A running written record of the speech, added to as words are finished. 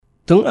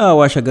Tun a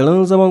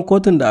washegarin zaman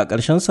kotun da a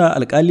ƙarshensa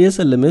alkali ya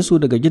sallame su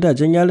daga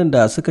gidajen yarin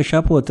da suka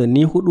shafa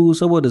watanni 4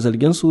 saboda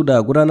zargin su da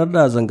gudanar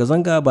da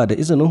zanga-zanga ba da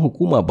izinin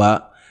hukuma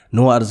ba.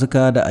 Nuhu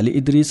Arzika da Ali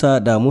Idrisa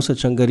da Musa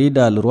Cangari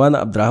da Lurwana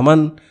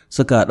Abdurrahman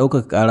suka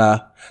ɗaukaka ƙara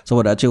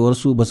saboda a cewar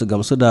su basu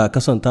gamsu da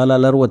kasan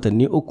talalar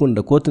watanni 3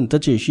 da kotun ta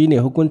ce shine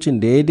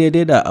hukuncin da ya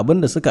daidai da abin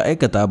da suka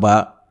aikata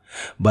ba.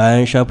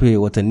 Bayan shafe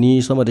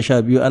watanni sama da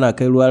 12 ana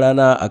kai ruwa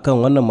rana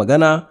akan wannan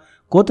magana,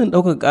 kotun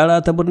ɗaukar ƙara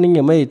ta birnin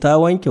Yamai ta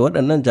wanke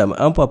waɗannan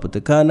jami'an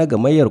fafutuka na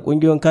gamayyar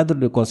ƙungiyoyin cadre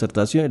de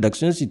concertation et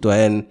d'action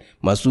citoyenne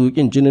masu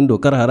ƙin jinin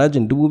dokar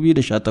harajin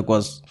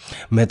 2018.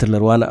 Maitre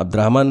Lurwana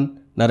Abdurrahman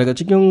na daga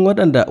cikin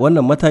waɗanda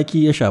wannan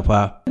mataki ya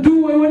shafa.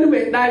 Duk wani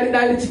mai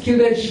ɗari cikin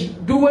ranshi,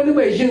 duk wani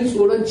mai jin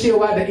tsoron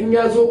cewa da in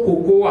ya zo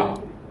kokowa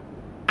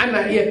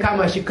ana iya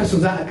kama shi kasu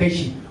za a kai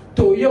shi,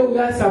 to yau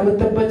ya samu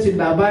tabbacin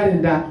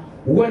labarin da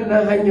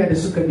wannan hanya da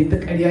suka bi ta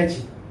ƙarya ce.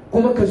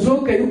 Kuma ka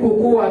zo ka yi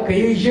kokowa, ka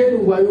yi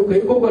jerin wayo, ka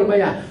yi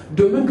gwagwarmaya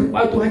domin ka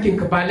kwato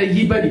hakinka ba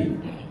laifi ba ne.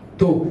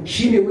 To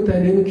shi ne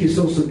mutane muke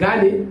so su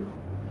gane,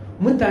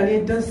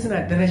 mutane don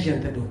suna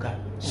darajanta doka,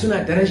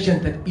 suna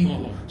darajanta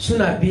iko,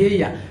 suna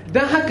biyayya,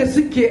 don haka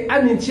suke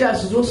amincewa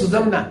su zo su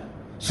zamna,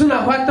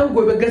 suna fatan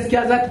gobe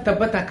gaskiya za ta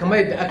tabbata kamar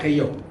yadda aka yi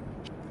yau.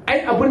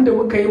 Ai abin da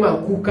muka yi ma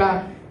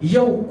kuka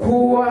yau,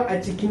 kowa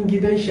a cikin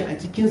gidan shi, a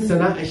cikin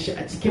sana'ar shi,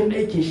 a cikin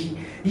aikin shi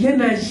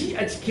yana ji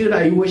a cikin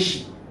rayuwar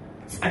shi.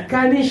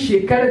 Tsakanin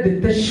shekarar da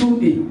ta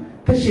shuɗe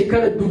ta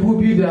shekarar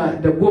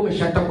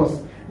 2018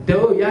 da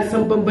yau ya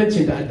san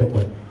bambancin da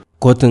adakwai.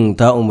 Kotun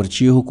ta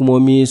umarci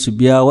hukumomi su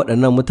biya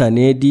waɗannan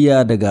mutane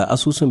diya daga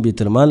asusun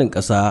baitulmalin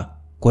ƙasa,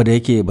 ko da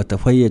yake bata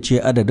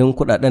fayyace adadin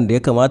kuɗaɗen da ya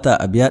kamata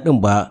a biya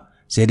ɗin ba.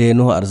 Sai dai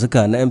Nuhu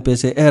Arzika na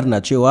MPCR na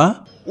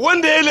cewa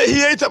wanda ya lahi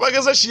ya yi taɓa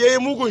gasa shi ya yi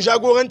mugun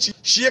jagoranci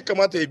shi ya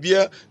kamata ya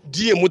biya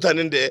diyan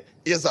mutanen da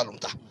ya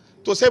zalunta.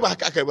 To sai ba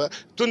haka aka yi ba,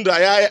 tun da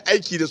ya yi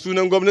aiki da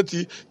sunan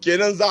gwamnati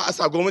kenan za a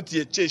sa gwamnati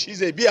ya ce shi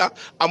zai biya,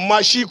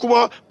 amma shi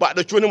kuma ba a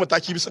ɗauki wani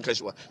mataki bisa kan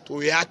shi ba.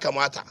 To ya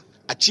kamata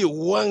a ce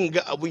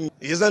wanga abun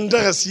ya zan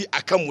darasi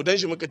a kanmu, don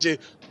shi muka ce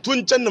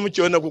tun can da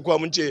muke wannan kokowa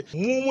mun ce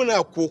mu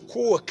muna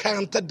kokowa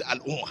karantar da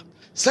al'umma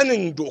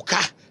sanin doka,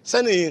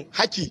 sanin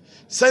haki,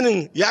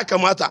 sanin ya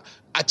kamata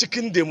a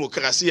cikin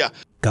demokrasiya.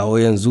 Kawo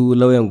yanzu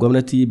lauyan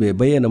gwamnati bai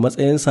bayyana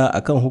matsayinsa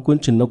akan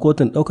hukuncin na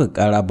kotun ɗaukar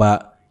ƙara ba,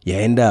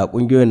 yayin da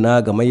ƙungiyoyin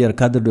na gamayyar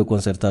cadre de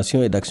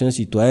concertation et d'action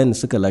citoyenne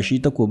suka lashi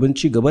takobin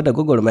ci gaba da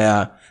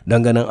gwagwarmaya don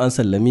ganin an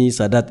sallami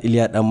Sadat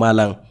Iliya Dan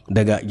Malam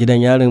daga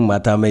gidan yarin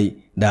Mata Mai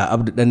da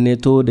Abdu Dan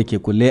Neto da ke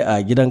kulle a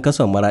gidan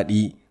kason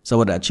Maradi,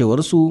 saboda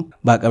cewar su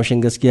ba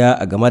kamshin gaskiya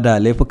a game da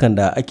laifukan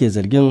da ake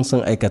zargin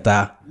sun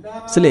aikata.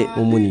 Sule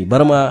Mummuni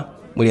Barma,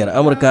 muryar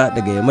Amurka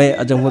daga Yamai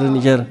a jamhuriyar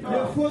Nijar.